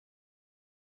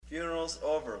Funeral's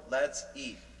over, let's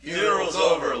eat. Funeral's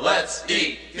over, let's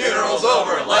eat. Funeral's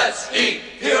over, let's eat.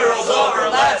 Funeral's over,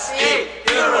 let's eat.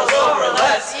 Funeral's over,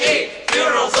 let's eat.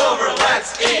 Funeral's over,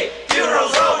 let's eat.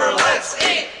 Funeral's over, let's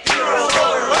eat. Funeral's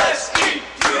over, let's eat.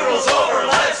 Funeral's over,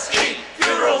 let's eat.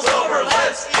 Funeral's over,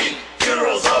 let's eat.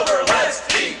 Funeral's over,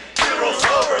 let's eat.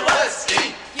 Funeral's over, let's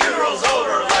eat. Funeral's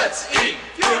over, let's eat.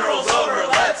 Funeral's over,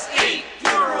 let's eat.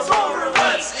 Funeral's over,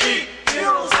 let's eat.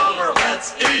 Funeral's over,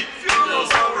 let's eat.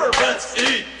 Funeral's over, let's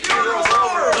eat. Funeral's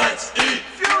over, let's eat.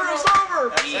 Funeral's over.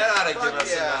 That ought to give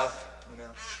us enough. You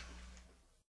know.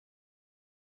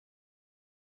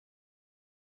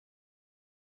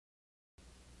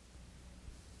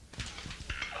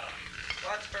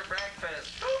 What's for breakfast?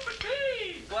 Poop and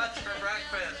pee! What's for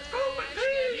breakfast? Poop and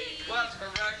pee! What's for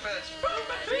breakfast? Poop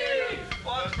and pee!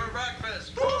 What's for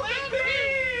breakfast? Poop and pee!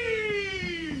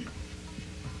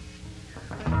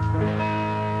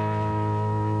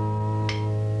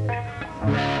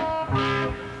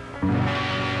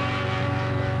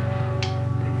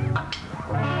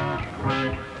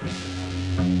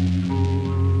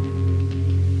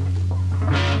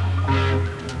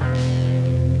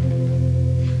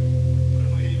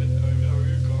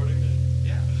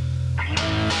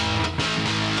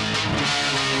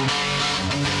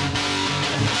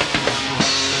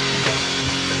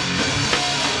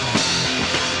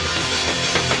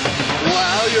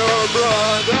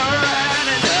 Brother had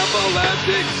an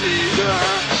epileptic seizure.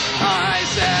 I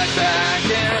sat back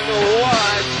and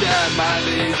watched at my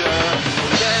leisure.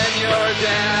 Then your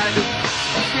dad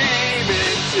came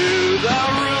into the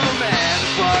room and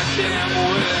fucked him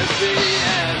with the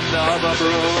end of a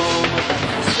broom.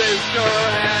 Sister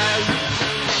has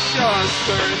just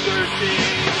turned 13.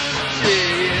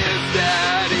 She is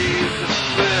daddy's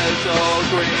little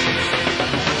queen.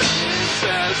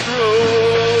 Incest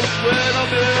rules, little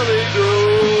Billy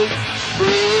drools.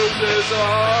 Bruises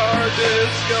are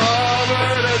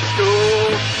discovered at school.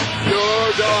 Your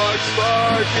dog's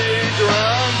barking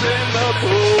drowns in the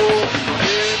pool.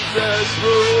 Incest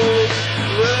rules,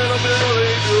 little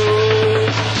Billy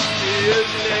drools. She is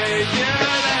naked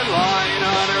and lying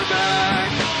on her back,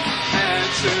 and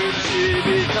soon she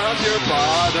becomes your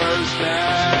father's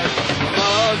dad.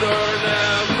 Mother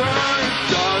never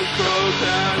does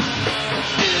protest,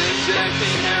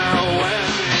 injecting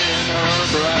heroin in her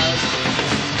breast.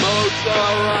 Smokes a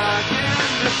rock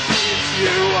and beats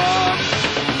you up.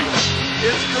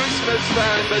 It's Christmas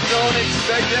time, but don't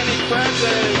expect any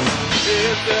presents.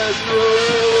 Incest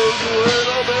rules,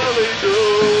 little Billy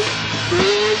drools.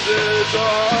 Bruises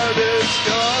are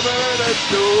discovered at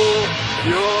school.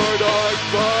 Your dog's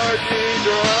barking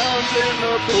drowns in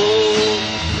the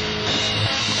pool.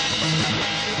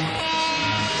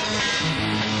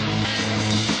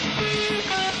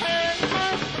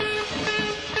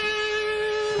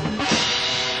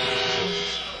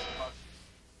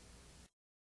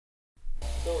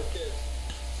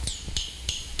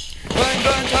 Climbed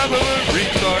on top of a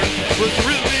retard, was a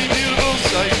really beautiful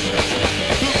sight.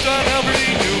 Pooped on every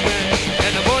Newman,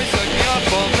 and the boy sucked me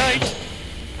off all night.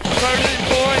 Started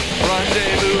Boy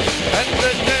Rendezvous at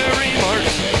the Dairy Mart.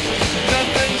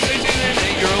 Nothing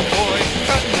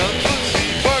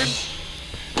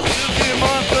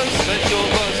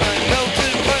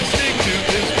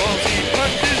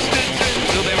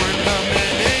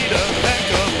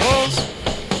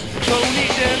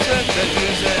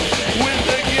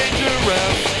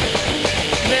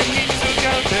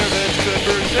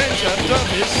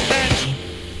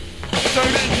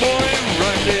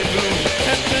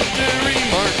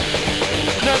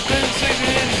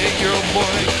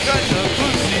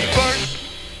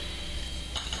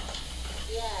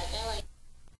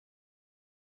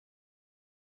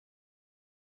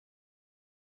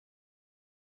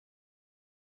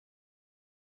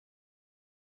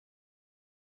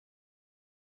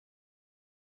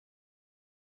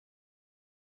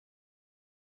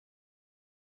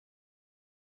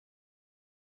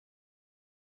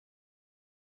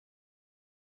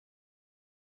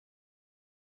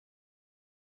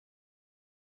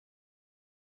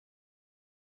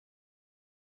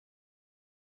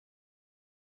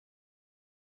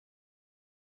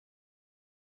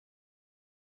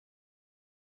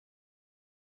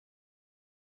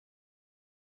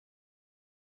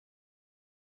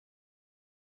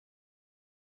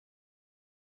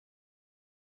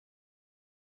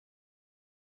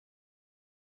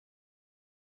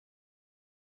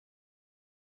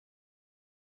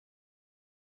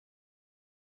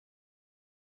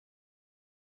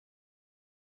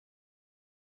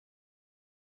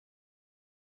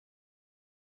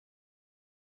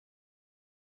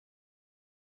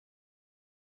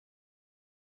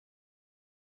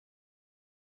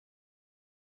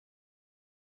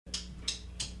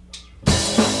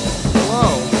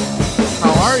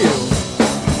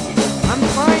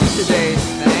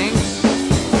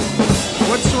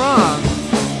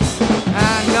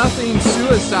nothing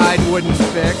suicide wouldn't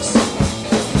fix.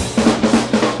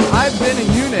 I've been a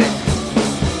eunuch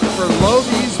for lo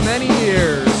these many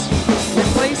years.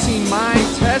 Replacing my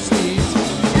testes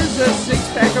is a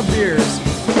six-pack of beers.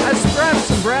 I strapped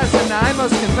some breasts and I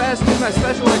must confess to my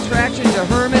special attraction to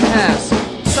Herman Hess.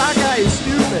 Sockeye is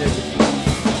stupid,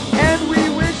 and we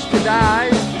wish to die.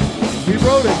 We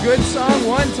wrote a good song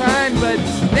one time, but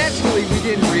naturally we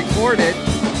didn't record it.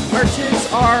 Our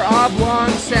tits are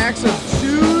oblong sacks of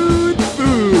chewed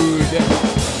food.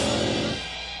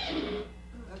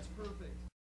 That's perfect.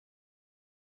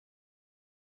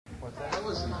 That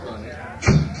wasn't funny.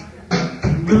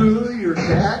 Boo, your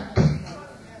cat?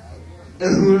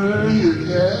 Your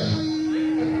cat?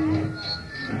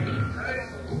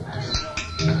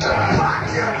 Fuck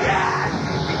your cat!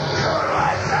 You're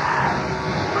my cat!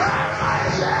 Fuck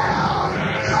myself!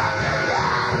 Fuck your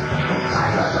cat!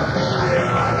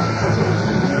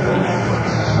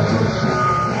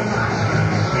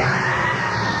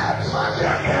 Fuck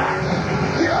your cat!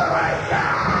 You're my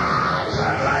cat!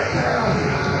 Fuck myself!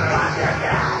 Fuck your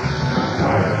cat!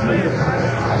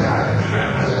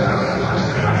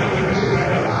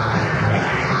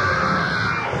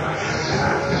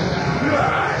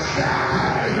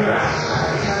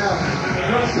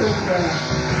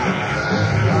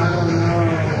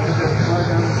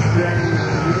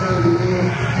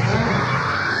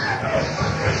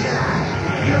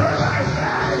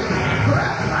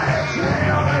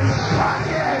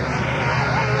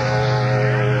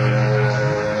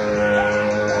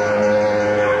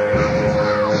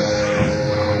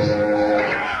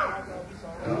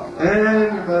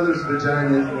 And your mother's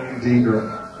vagina is named Deidre.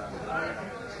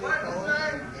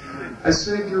 I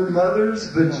said your mother's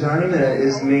vagina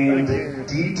is named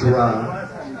Deidre.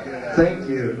 Thank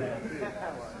you.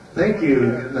 Thank you.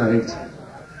 Good night.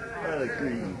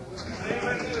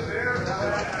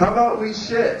 How about we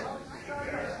shit?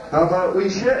 How about we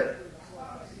shit?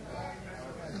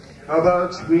 How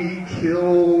about we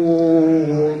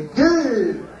kill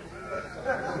gay?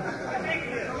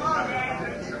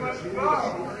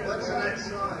 What's the next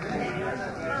song?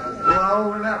 Well,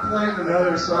 we're not playing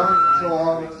another song until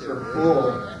all of us are full.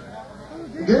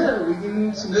 Yeah, we can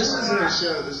need some. This isn't a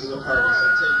show, this is a party, so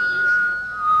take it easy.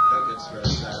 Don't get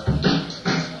stressed out.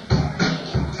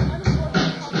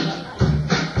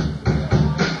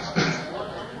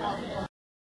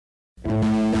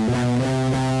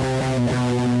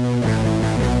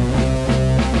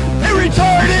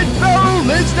 Retarded fellow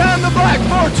lives down the block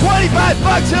for 25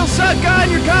 bucks. He'll suck on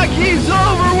your cock. He's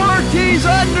overworked. He's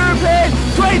underpaid.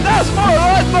 20,000 more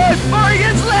on before he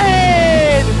gets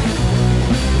laid.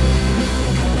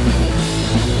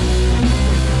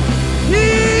 He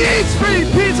eats free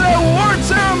pizza at award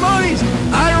ceremonies.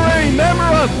 Honorary member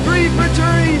of 3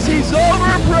 fraternities. He's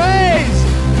overpraised.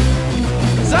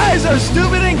 His eyes are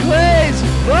stupid and clays,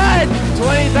 but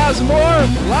 20,000 more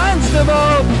lines to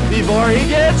mow before he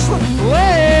gets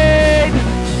laid.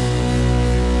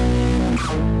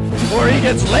 Before he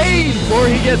gets laid, before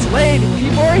he gets laid,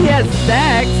 before he has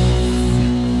sex.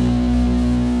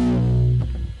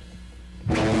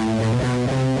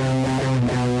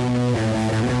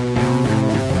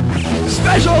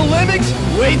 Special Olympics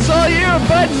waits all year,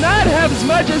 but not half as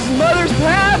much as his mother's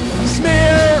pap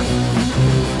smear.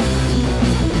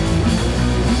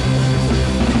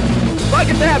 Look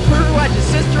at that pervert, watch his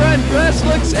sister undress,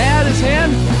 looks at his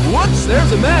hand. Whoops,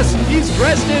 there's a mess. He's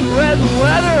dressed in red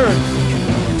leather.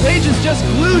 Pages just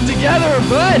glued together,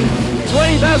 but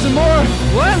 20,000 more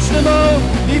wants to mow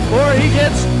before he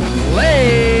gets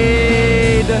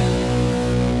laid.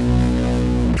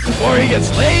 Before he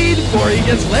gets laid, before he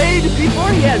gets laid, before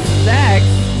he has sex.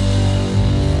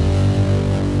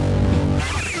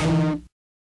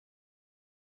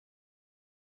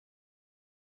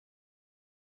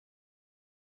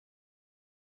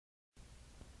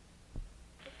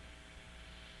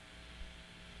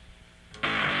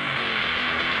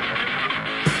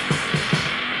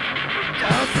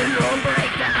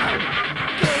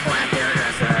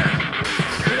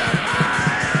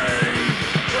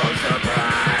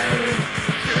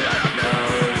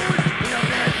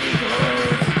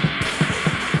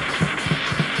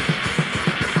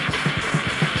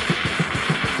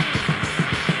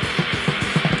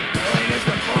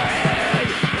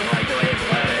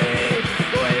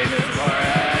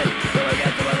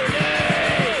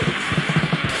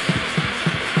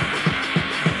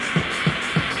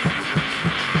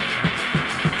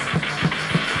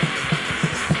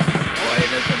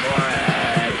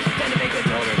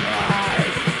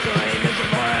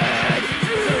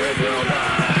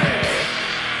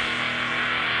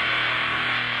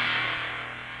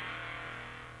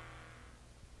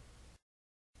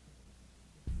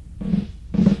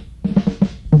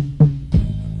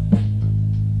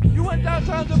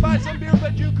 buy some beer,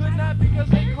 but you could not because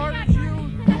they carded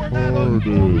you. You were not old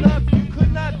enough. You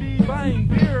could not be buying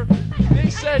beer. They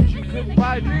said you couldn't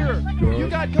buy beer. You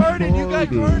got carded. You got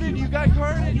carded. You got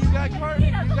carded. You got carded.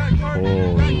 You got carded. You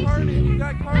got carded. You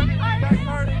got carded. You got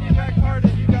carded. You got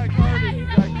carded. You got carded. You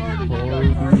got carded. You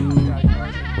got carded. You got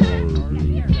carded.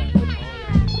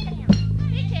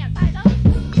 He can't buy those.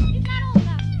 He's not old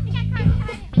enough. He got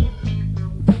carded.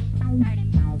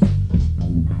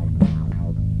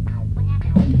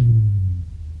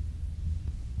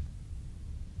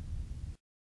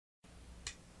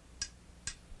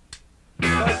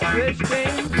 Fish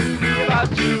came to me about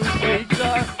 2 weeks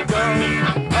ago.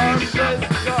 Armless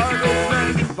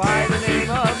garbage by the name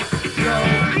of Joe.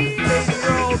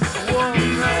 8-year-old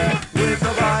woman with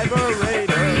a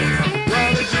vibrator.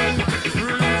 Wanted to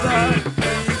bruise the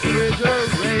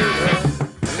refrigerator.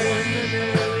 In the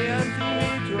nearly empty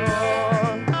drawer,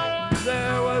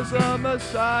 there was a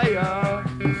Messiah.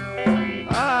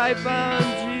 I found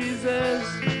Jesus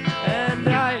and I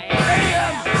ate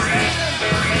him.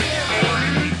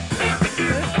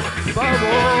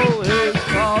 Bubble is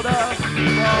called a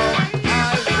ball.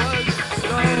 I was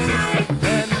stoned,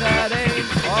 and that ain't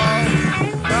all.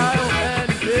 Kyle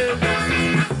and his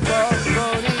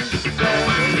baloney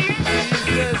sandwich.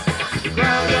 Jesus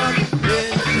ground up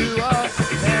into a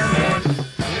sandwich.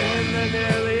 In the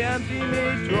nearly empty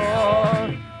meat drawer,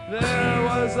 there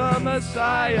was a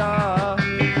Messiah.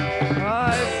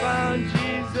 I found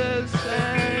Jesus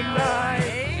and I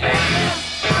ate him.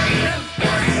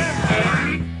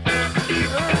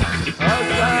 A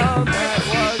sound that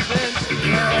wasn't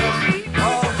there.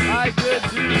 All I could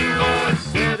do was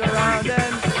sit around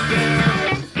and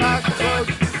stare.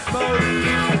 Cockroach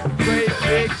smoke, great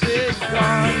big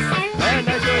cigar. And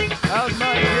I took out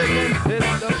my dick and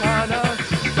pissed upon a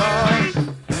star.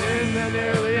 In the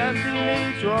nearly empty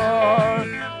meat drawer,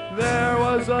 there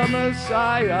was a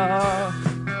Messiah.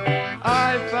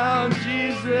 I found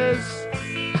Jesus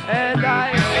and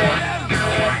I ate him.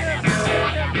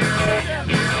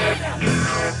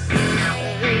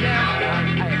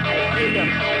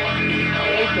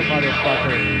 Hate the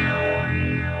motherfucker.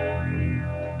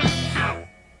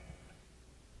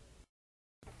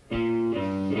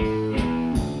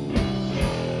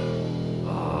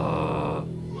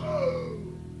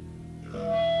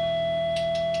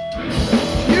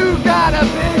 You got a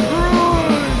big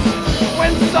bruise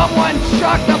when someone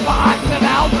chucked a box of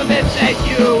alphabets at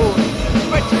you.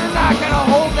 But you're not gonna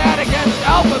hold that against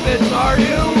alphabets, are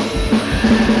you?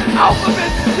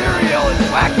 Alphabet cereal is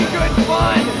wacky good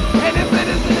fun, and if it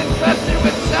isn't infested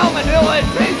with salmonella, it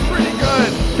tastes pretty good.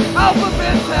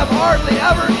 Alphabets have hardly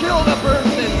ever killed a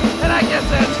person, and I guess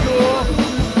that's cool.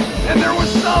 And there was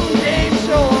some game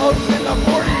show host in the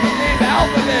 40s named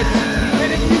Alphabets, and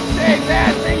if you say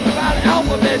bad things about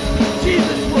alphabets,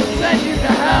 Jesus will send you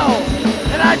to hell.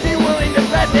 And I'd be willing to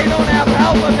bet they don't have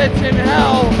alphabets in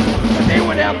hell, but they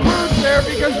would have birds there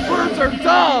because birds are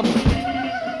dumb.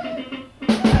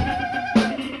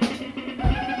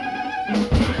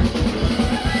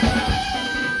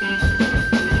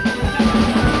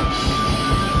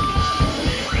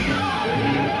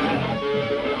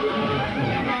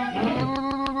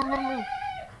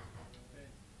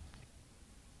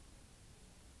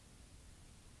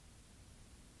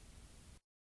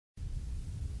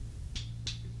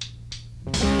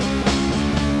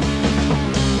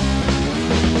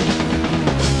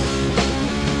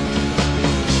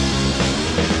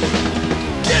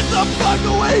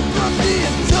 Away from me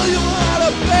until you learn how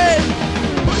to beg.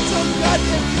 Put some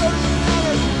goddamn deodorant on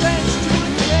our bench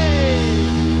today.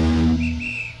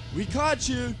 We caught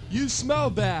you. You smell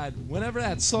bad. Whenever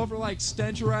that sulfur-like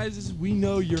stench arises, we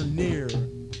know you're near.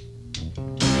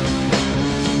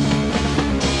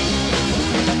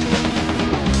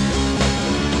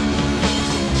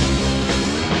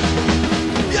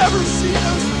 You ever seen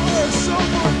us for a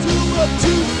so-called tube of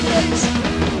toothpaste?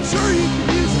 Sure, you can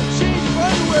use a change of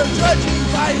underwear judging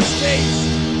by his face.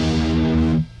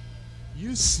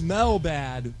 You smell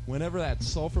bad. Whenever that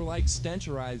sulfur-like stench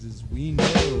arises, we know.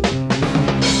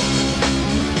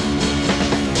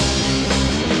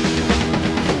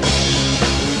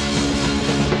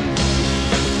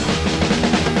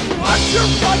 Watch your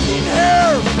fucking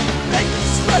hair! Make a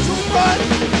special run!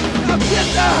 Now get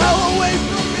the hell away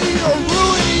from me! You're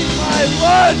ruining my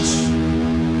lunch!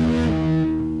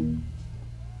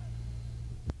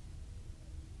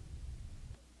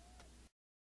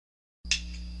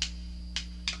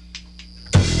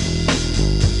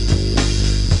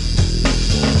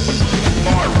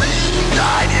 Maureen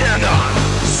died in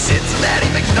Cincinnati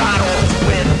McDonald's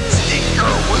with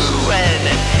Stinker Woo and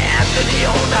Anthony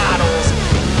O'Donnell's.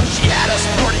 She had a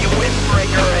sporty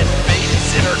windbreaker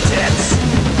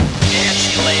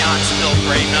spilled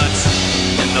gray nuts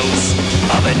in those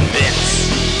oven mitts.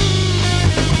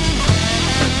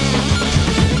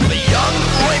 The young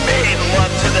boy made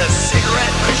love to the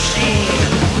cigarette machine.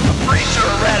 A preacher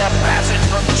read a passage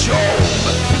from Job.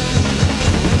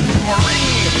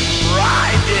 Maureen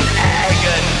writhed in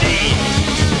agony,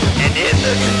 and in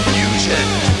the confusion,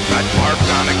 got marked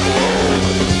on a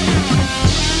globe.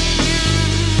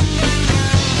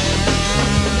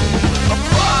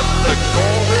 Above the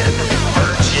golden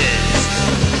arches,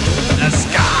 the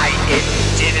sky, it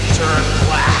didn't turn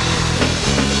black.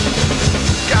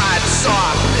 God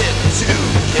saw fit to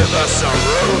give us a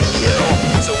rodeo,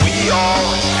 so we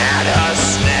all had a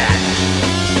snack.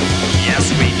 Yes,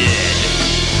 we did.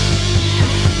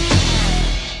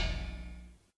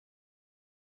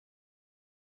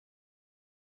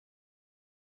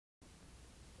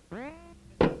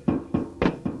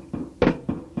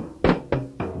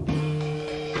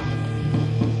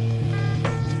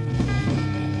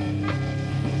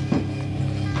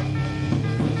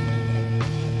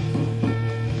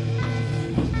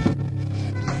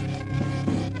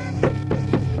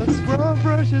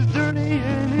 Brush is dirty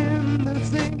and in the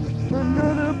sink.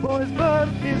 Another boy's butt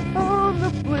is on the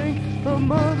blink. A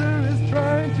mother is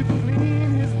trying to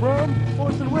clean his rum.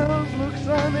 Orson Welles looks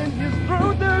on in his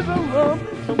throat, there's a lump.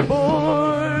 A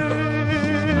boy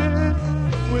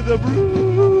with a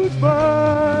bruised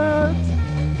butt.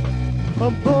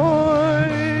 A boy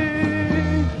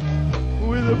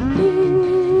with a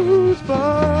bruised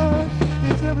butt.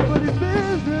 It's everybody's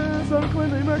business.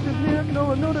 Uncleanly marked his neck, no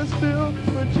one noticed Bill.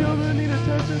 When children need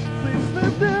attention, please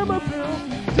slip them a bill.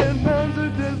 10 pounds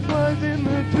of dead flies in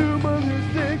the tube of his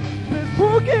dick. This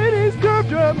poke in his curb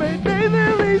job made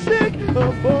Nathan sick.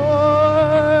 A boy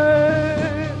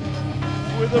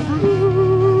with a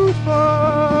bruised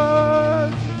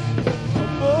butt. A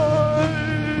boy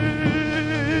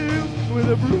with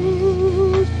a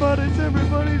bruised butt. It's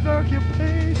everybody's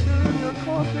occupation. Your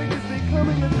coughing is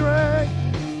becoming a drag.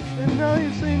 And now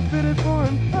you're seen fitted for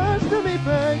an ostomy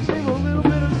bag. Save a little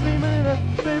bit of semen in a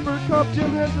paper cup.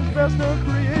 Jim Henson's best known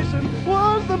creation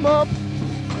was the mop.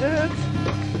 It's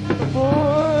a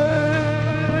boy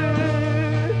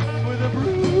with a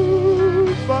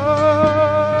bruised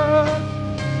butt.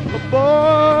 A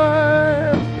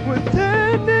boy with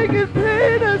 10 naked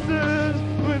penises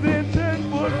within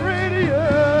 10-foot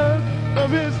radius of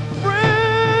his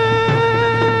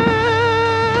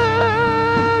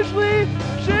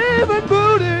shaven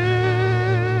booty.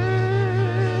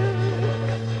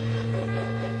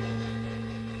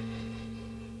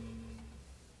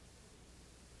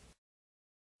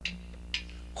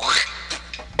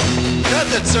 Cut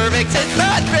the cervix, it's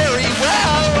not very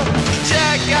well.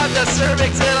 Check out the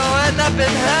cervix, it'll end up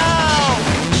in hell.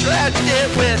 Stretched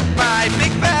it with my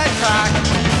big fat cock,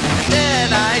 and then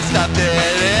I stuffed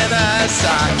it in a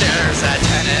sock. There's a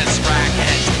tennis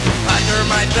racket under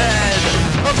my bed,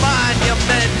 a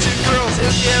monument to girls who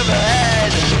give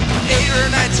head. 8 or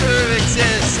 9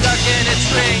 cervixes stuck in its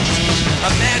strings.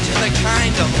 Imagine the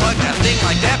kind of luck a thing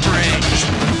like that brings.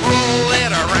 Roll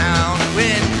it around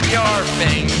with your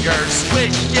fingers,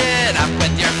 squish it up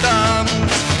with your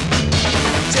thumbs.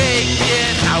 Take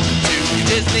it out to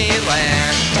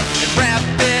Disneyland and wrap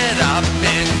it up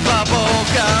in bubble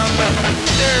gum.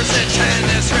 There's a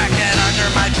tennis racket under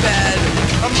my bed,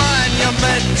 a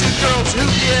monument to girls who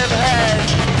give head.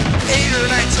 8 or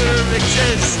 9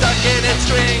 cervixes stuck in its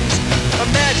strings.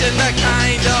 Imagine the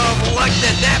kind of luck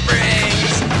that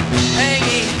brings.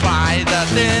 Hanging by the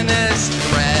thinnest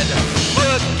thread.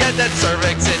 Look at that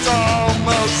cervix, it's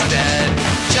almost dead.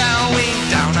 Chowing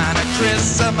down on a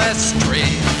Christmas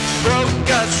tree. Broke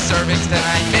a cervix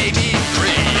tonight, maybe 3.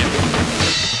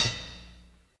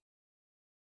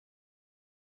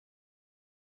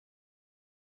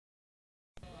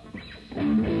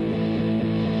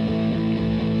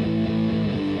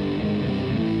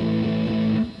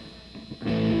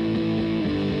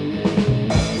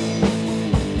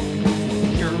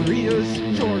 Curious,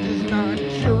 George is not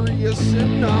curious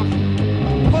enough.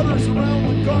 Putters around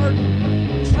the garden,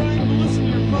 trying to listen to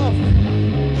your muff.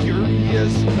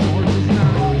 Curious, George is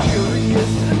not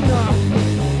curious enough.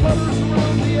 Putters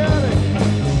around the attic,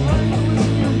 trying to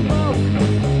listen to your muff.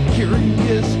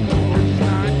 Curious, George is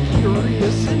not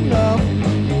curious enough.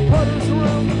 Putters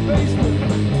around the basement,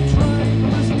 trying to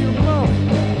listen to your muff.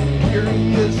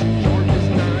 Curious, George is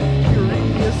not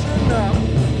curious enough.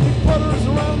 Putters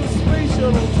around the space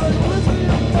shuttle, trying to listen to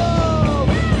your muff.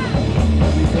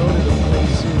 Let me go to the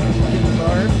place soon, Pumpkin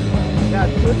Bark. That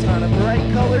puts on a bright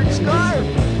colored scarf.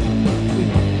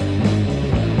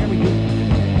 Here we go.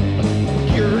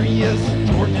 Curious,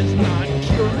 George is not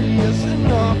curious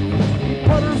enough. He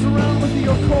putters around with the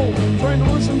occult,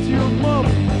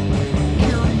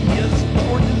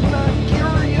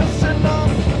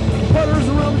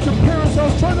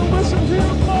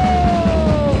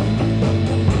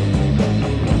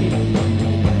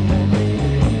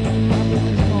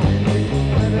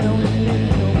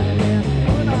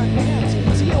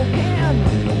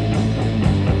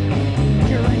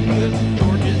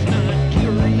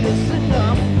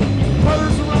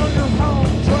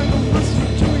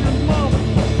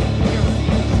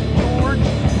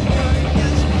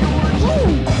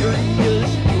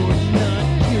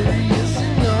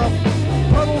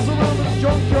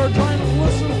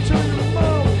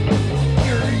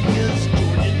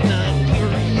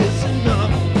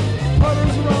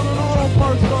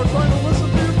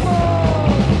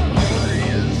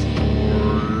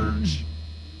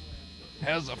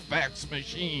 has a fax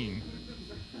machine.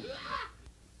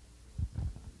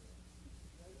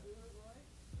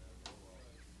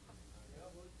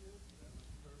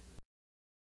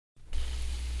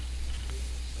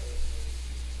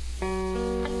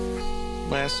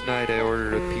 Last night I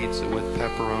ordered a pizza with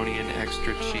pepperoni and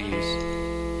extra cheese.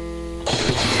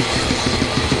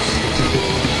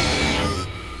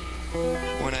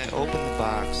 When I opened the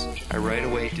box, I right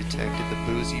away detected the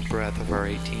boozy breath of our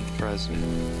 18th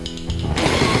president.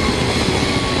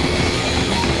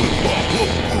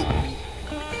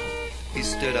 He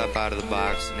stood up out of the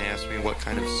box and asked me what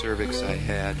kind of cervix I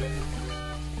had.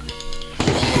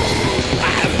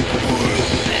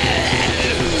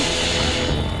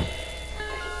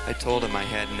 I told him I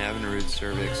had an Evinrude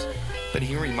cervix, but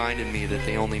he reminded me that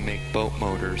they only make boat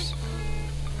motors.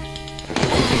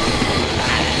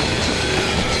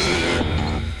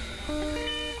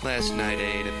 Last night I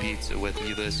ate a pizza with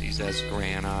Ulysses S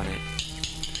on it.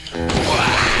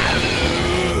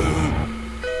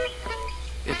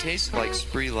 It tasted like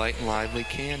Spree Light and Lively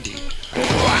candy.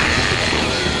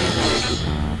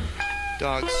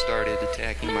 Dogs started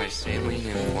attacking my saline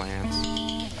implants.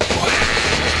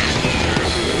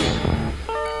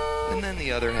 And then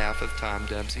the other half of Tom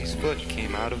Dempsey's foot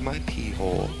came out of my pee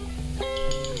hole.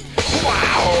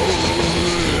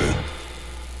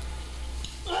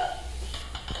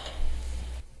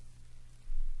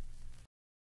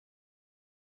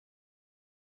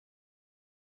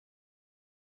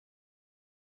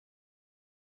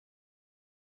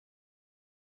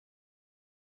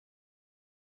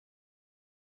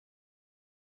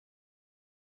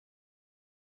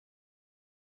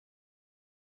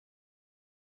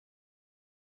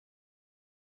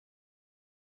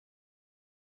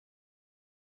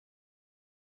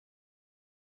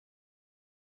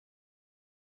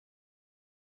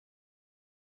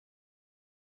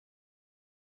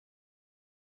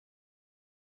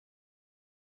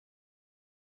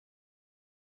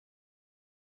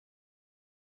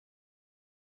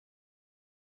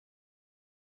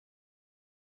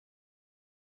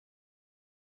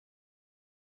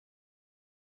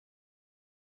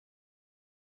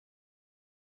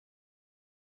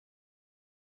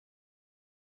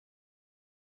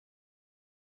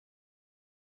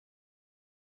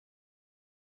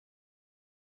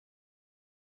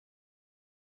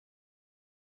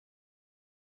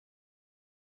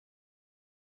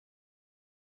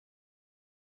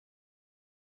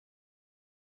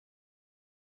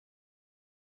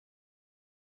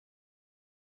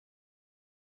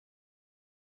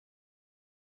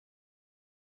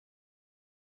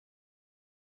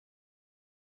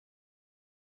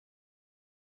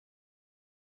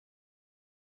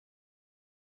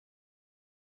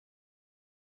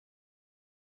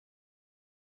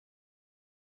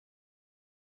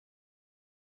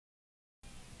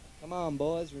 Come on,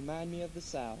 boys, remind me of the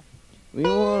South. We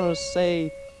want to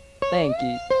say thank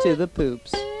you to the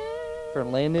Poops for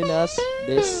lending us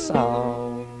this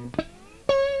song.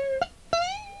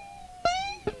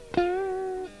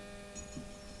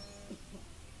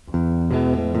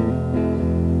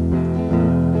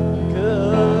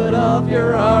 Cut off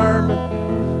your arm.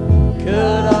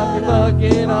 Cut off your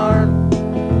fucking arm.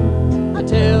 I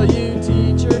tell you,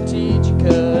 teacher,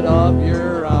 cut off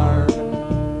your arm.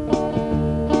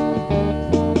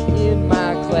 In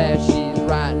my class, she's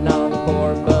writing on the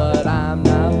board, but I'm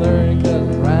not learning 'cause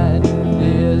I'm writing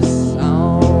this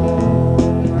song.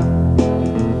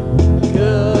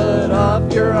 Cut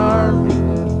off your arm.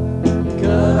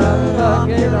 Cut off your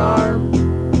fucking arm.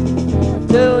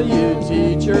 Tell you,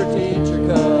 teacher,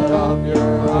 cut off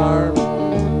your arm.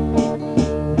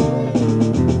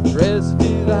 Dressed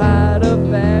to the height of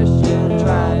fashion,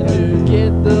 trying to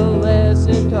get the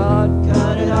lesson taught.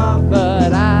 Cut it off,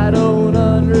 but I don't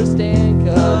understand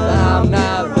 'cause I'm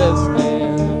not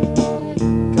listening.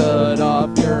 Cut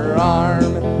off your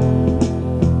arm.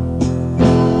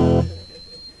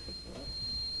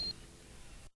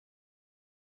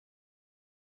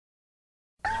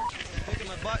 Look at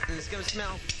my butt and it's gonna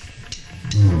smell.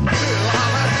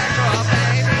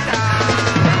 Die.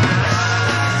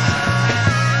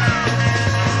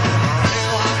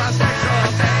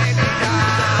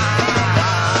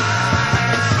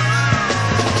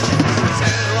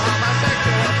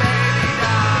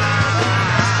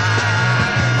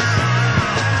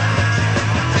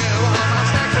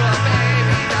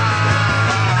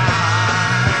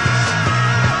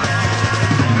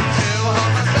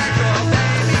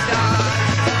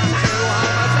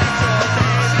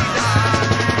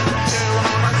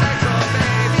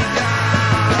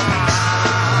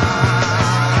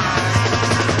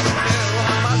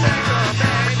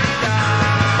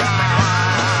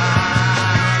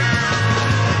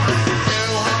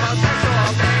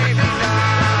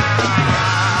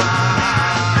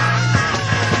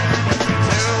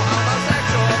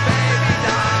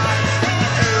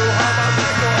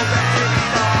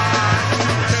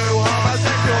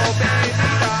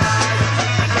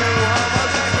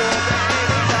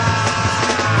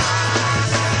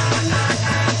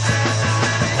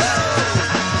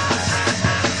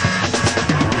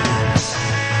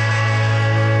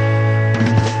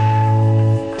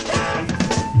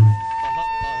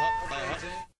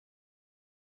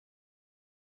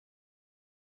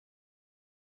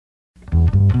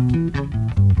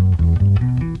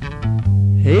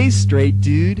 straight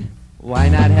dude? Why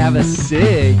not have a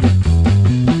cig?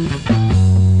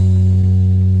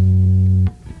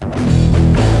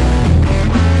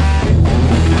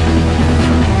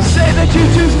 Say that you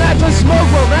choose not to smoke,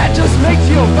 well that just makes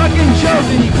you a fucking joke.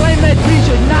 And you claim that we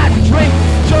should not drink.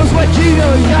 Shows what you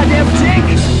know, you goddamn dick.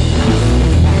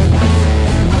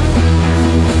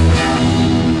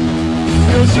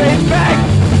 You're a straight bag,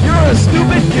 you're a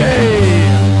stupid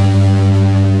gay.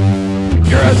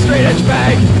 You're a straight edge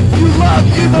bag, you love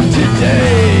youth of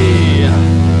today.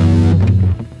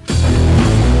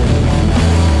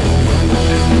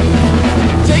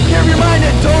 Take care of your mind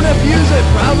and don't abuse it.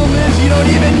 Problem is you don't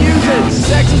even use it.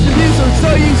 Sexist abuse, or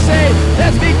so you say.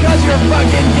 That's because you're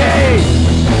fucking gay.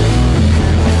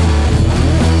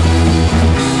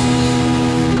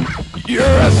 You're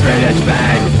a straight edge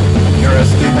bag. You're a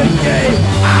stupid gay.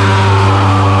 Ah!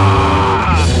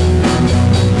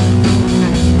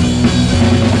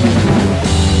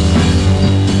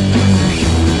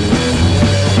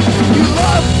 You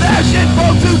love fashion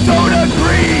folks who don't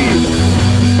agree.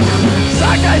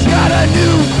 Sockeye's got a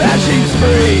new bashing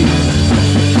spree.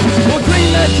 We'll clean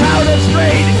the town of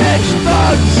straight edge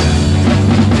thugs.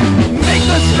 Make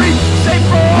the streets safe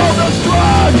for all those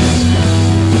drugs.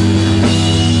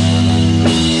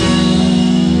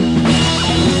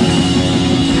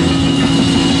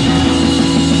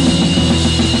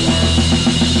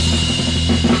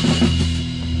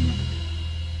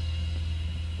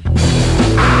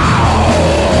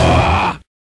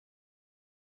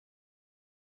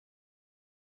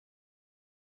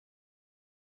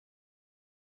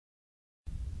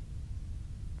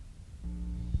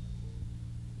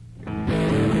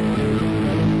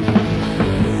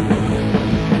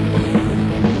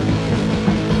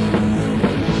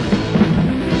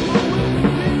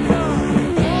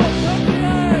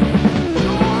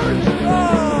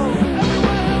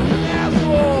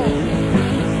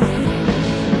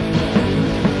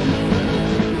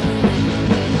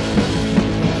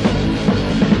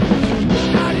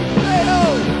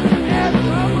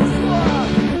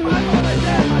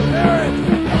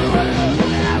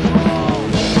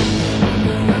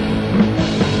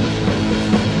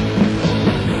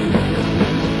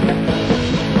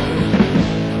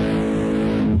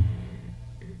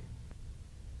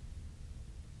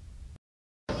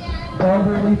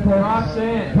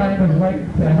 Kind of like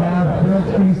to have grilled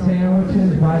cheese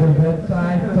sandwiches by the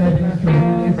bedside, fed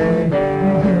intravenously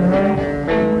into your right.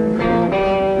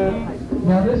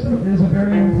 Now this is a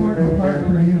very important part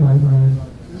for you, my friend.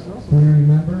 Do you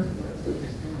remember?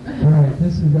 Alright,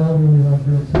 this is elderly love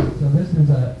grilled cheese, so this is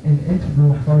an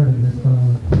integral part of this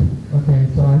song. Okay,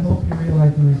 so I hope you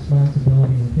realize the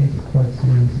responsibility and take it quite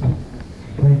seriously.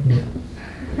 Thank you.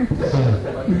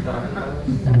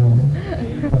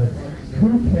 But who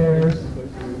cares?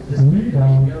 We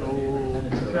don't.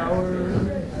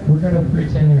 We're gonna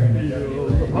pretend.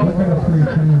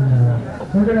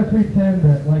 We're gonna pretend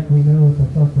that like we know what the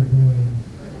fuck we're doing.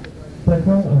 But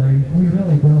don't worry, we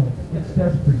really don't. It's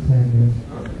just pretending.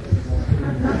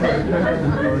 Okay.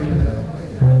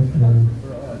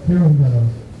 Here we go.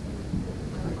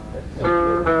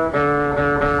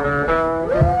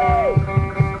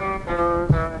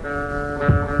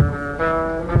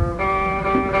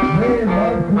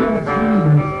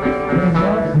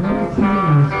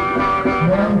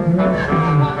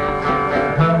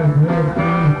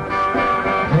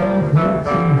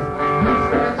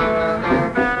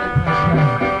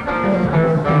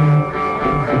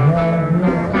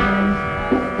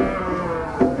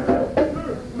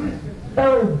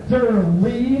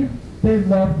 They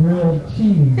love grilled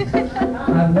cheese.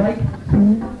 I like to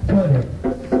put it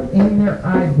in their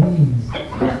IVs.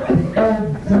 The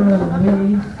elderly,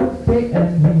 they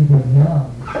envy the young.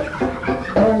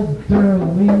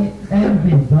 Elderly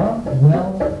envy the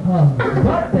well-hung.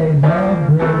 But they love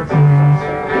grilled cheese.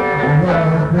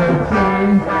 Love grilled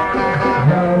cheese.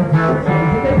 Love grilled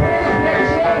cheese. They put it in their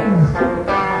chains.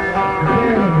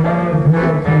 They love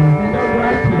grilled cheese. They don't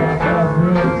like to love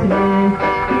grilled cheese.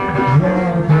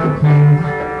 Love grilled cheese.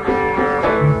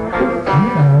 You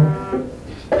know.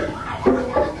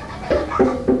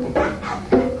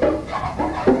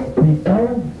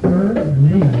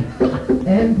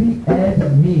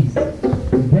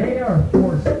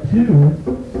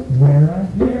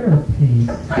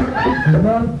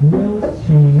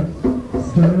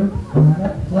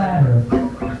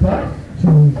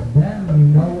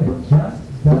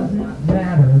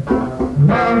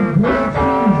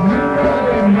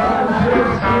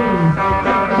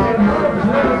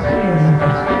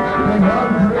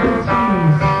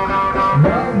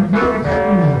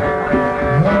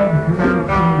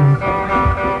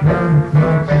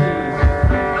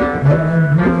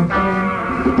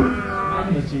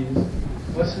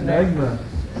 Jeez. What's the next? Enigma.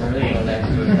 There is no next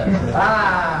to it.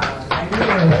 Ah! I knew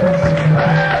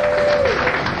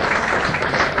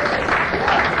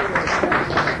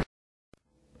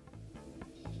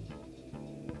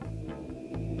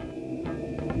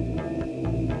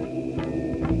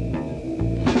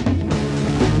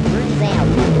Cruise out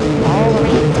all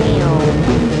around town.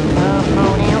 Come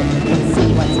on out and see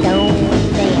what's going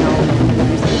down.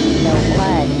 There's no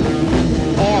blood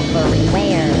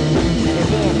everywhere. There's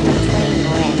been a train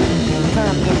wreck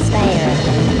from despair.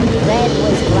 Red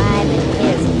was driving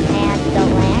his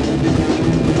Cadillac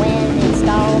when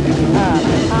installed up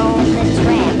on the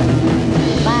track.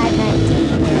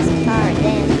 519 his car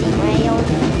then derailed.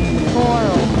 Poor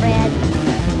old Fred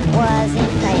was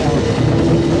impaled.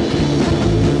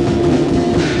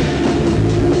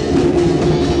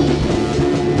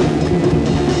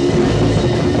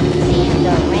 Stand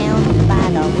around by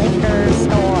the liquor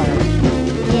store,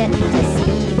 get to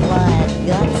see blood,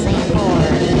 guts, and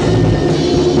more.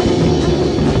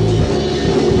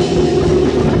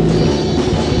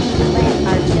 Let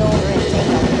our children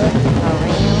take a look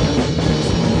around,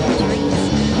 see what trees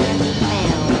can be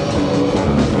found.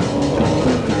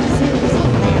 Susie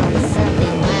found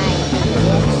something lying in the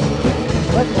ditch,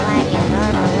 looked like an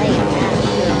unrelated, not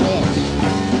sure which.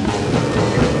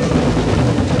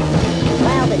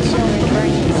 While the children were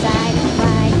inside and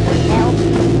cried for help,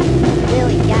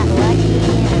 Billy got lucky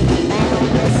and found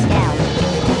the scalp.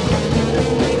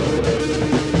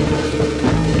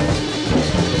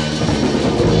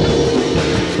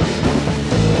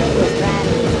 He was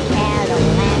driving his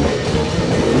Cadillac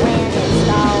when it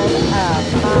stalled up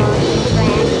on the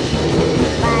track.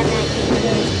 519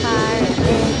 hit his car and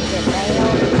then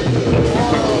derailed.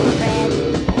 Poor old Fred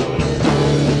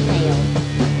was impaled.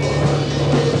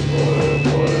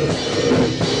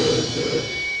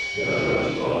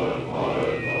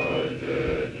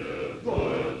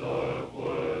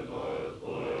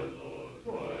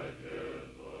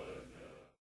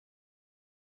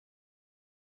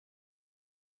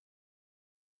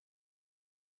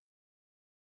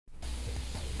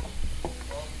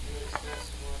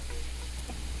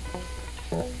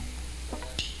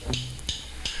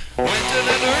 Went to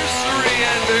the nursery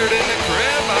and bared in the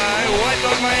crib. I wiped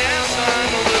off my ass on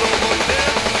a little book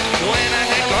bib. When I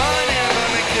had gone in,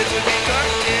 all the kids would be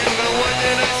tucked in. But what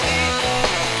did I see?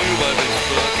 Two babies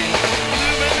fucking.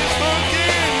 Two babies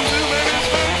fucking. Two babies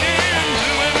fucking.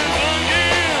 Two babies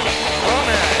fucking. All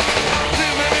night.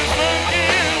 Two babies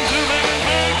fucking. Two babies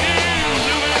fucking.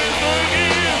 Two babies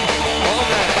fucking. All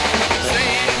night.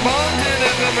 St. Martin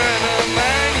is a friend of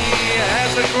mine. He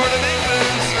has a quart of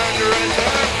infants under his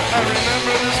arm. I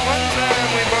remember this one time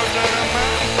we both done a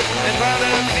mountain and found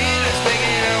a fetus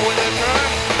sticking out with a car.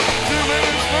 Two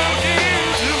babies fucking,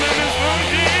 two babies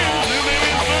fucking, two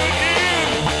babies fucking,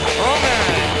 all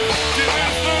night. Two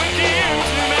babies fucking,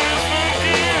 two babies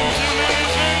fucking, two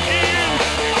babies fucking,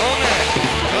 all night.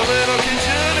 A little kid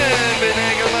shouldn't have been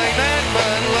acting like that,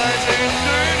 but lies are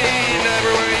dirty,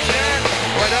 never wearing shit.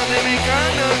 Why don't they make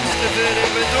condoms to fit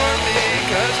inventory?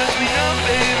 Because as we know,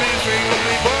 babies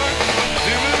frequently born.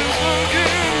 Two babies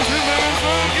fucking, two babies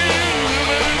fucking, two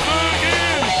babies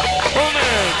fucking, oh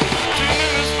man, two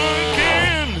babies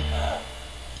fucking.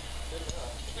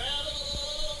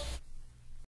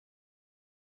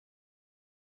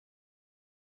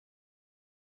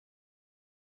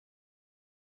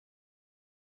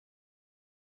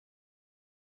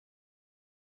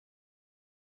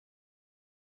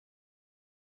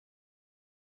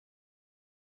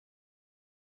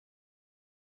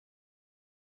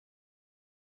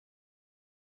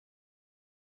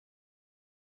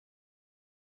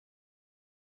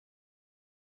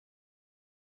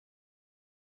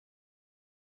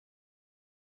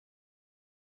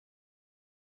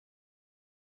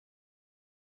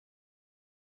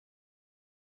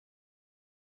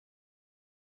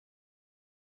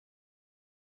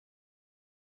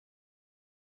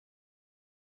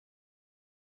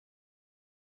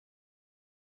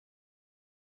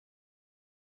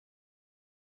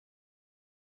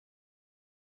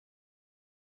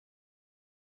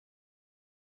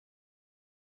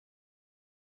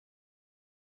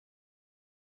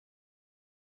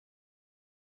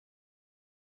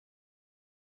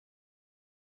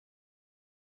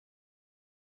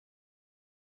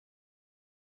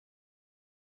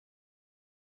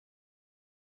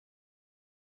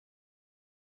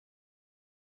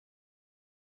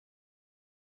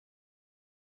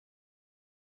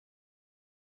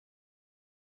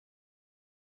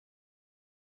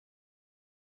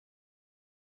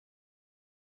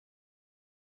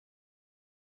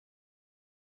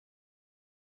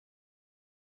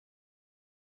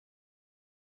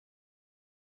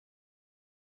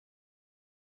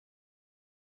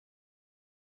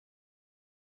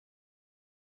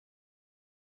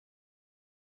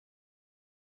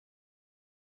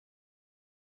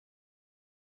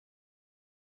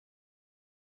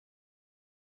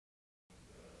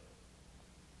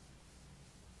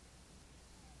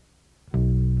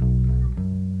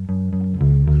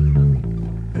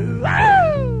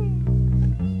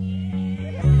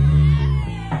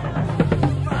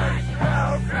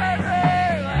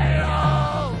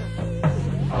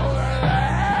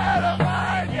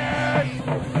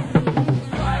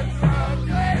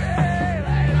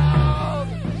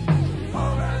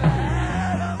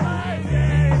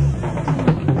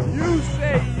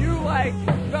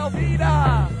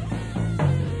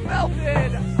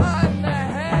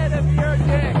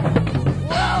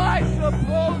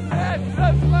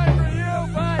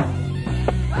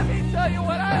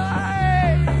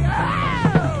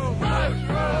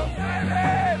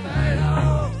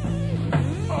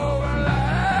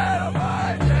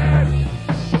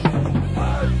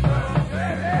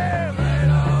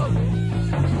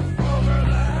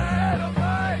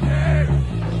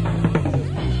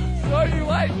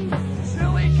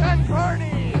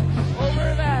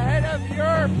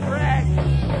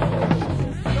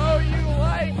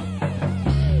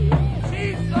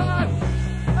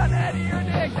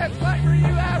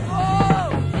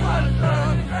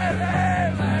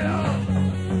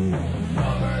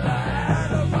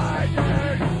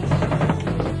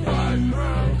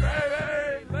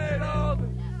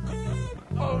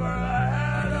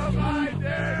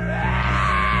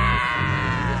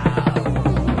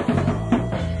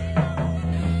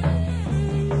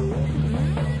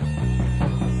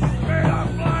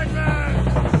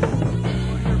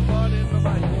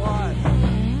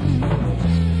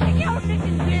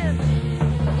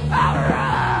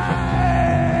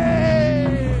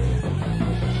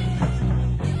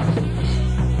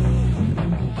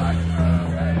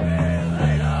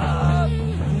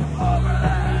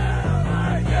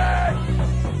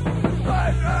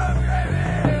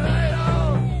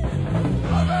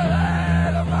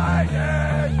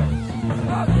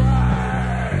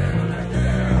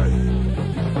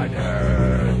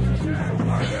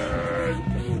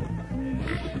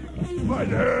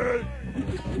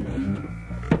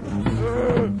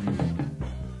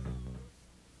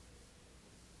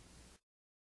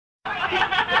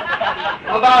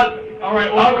 How about, all right,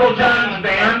 Uncle John's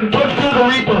band, Push to the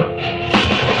Reaper.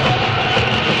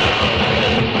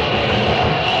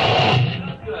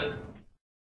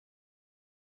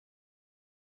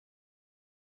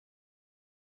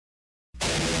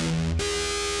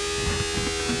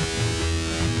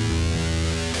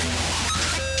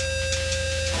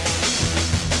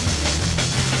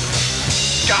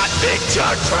 Got big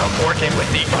jug from working with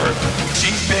the earth.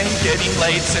 She's been getting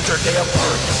laid since her day of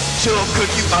birth. She'll cook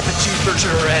you up a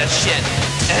cheeseburger and shit,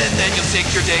 and then you'll stick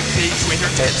your dick between her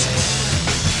tits.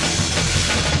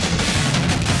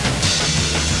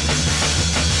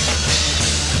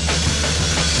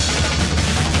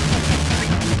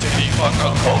 Tittyfuck a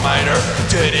coal miner,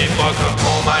 tittyfuck a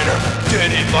coal miner,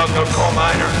 tittyfuck a coal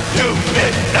miner. Do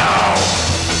it now!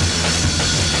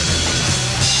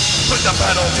 Put the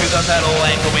pedal to the metal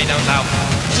and go way down south,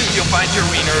 till you'll find your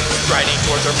wiener striding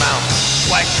towards her mouth.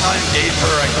 Black Time gave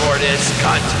her a gorgeous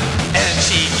cunt, and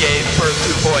she gave birth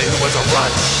to a boy who was a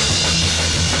runt.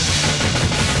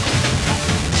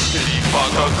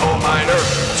 Tittyfuck a coal miner,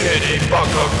 tittyfuck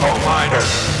a coal miner,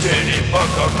 tittyfuck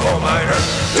a coal miner.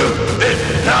 Do it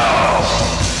now!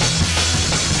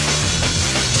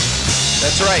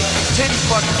 That's right,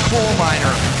 tittyfuck a coal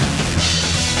miner.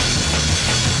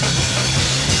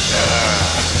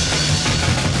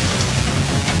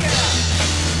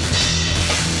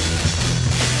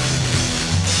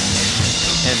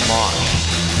 And mosh.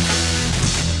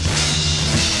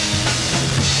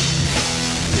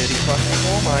 Tittyfuck a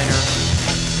coal miner.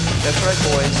 That's right,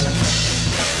 boys.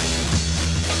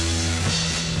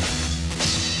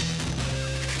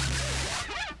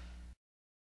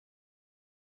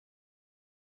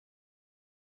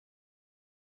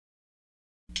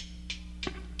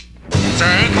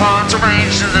 Take parts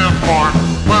arranged in the form,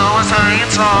 well as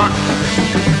science on.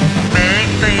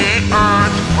 Make the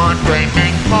earth one great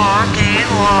big parking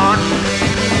lot.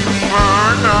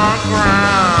 Burn the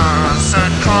grass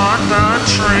and cut the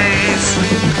trees.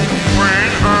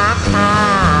 Bring earth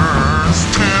first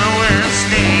to its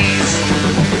knees.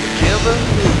 Give a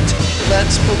hoot,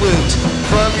 let's pollute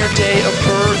from your day of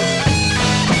birth.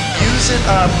 Use it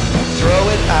up, throw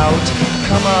it out,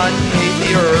 come on, pave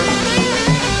the earth.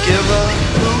 Give a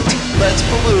hoot, let's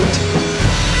pollute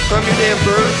from your day of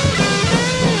birth.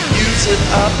 Use it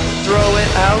up, throw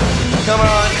it out, come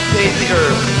on, pave the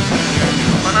earth.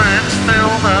 Let's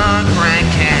fill the Grand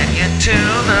Canyon to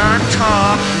the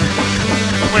top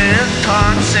with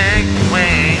toxic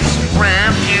waste,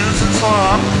 refuse and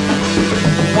slop.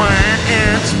 When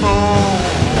it's full,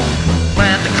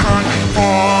 let the concrete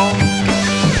fall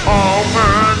over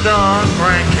the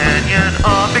Grand Canyon,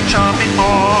 a big chopping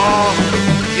ball.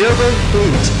 Give a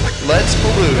hoot, let's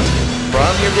pollute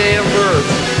from your day of birth.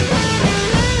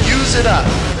 Use it up,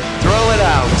 throw it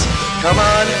out, come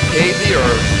on, pave the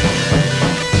earth.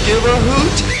 Give a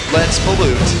hoot, let's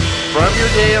pollute from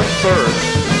your day of birth.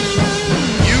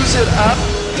 Use it up,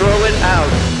 throw it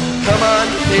out, come on,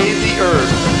 pave the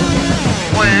earth.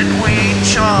 When we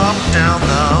chop down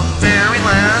the very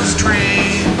last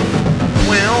tree,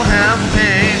 we'll have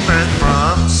pavement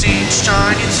from sea to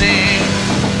shining sea.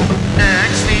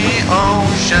 Next, the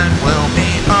ocean will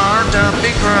be our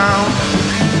dumping ground.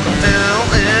 Fill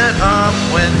it up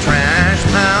with trash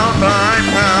pound by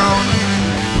pound.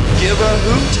 Give a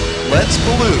hoot, let's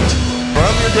pollute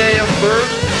from your day of birth.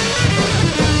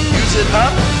 Use it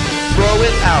up, throw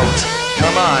it out,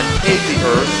 come on, pave the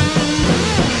earth.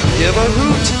 Give a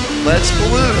hoot, let's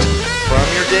pollute from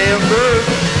your day of birth.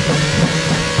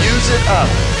 Use it up,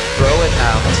 throw it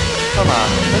out, come on,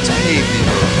 let's pave the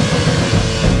earth.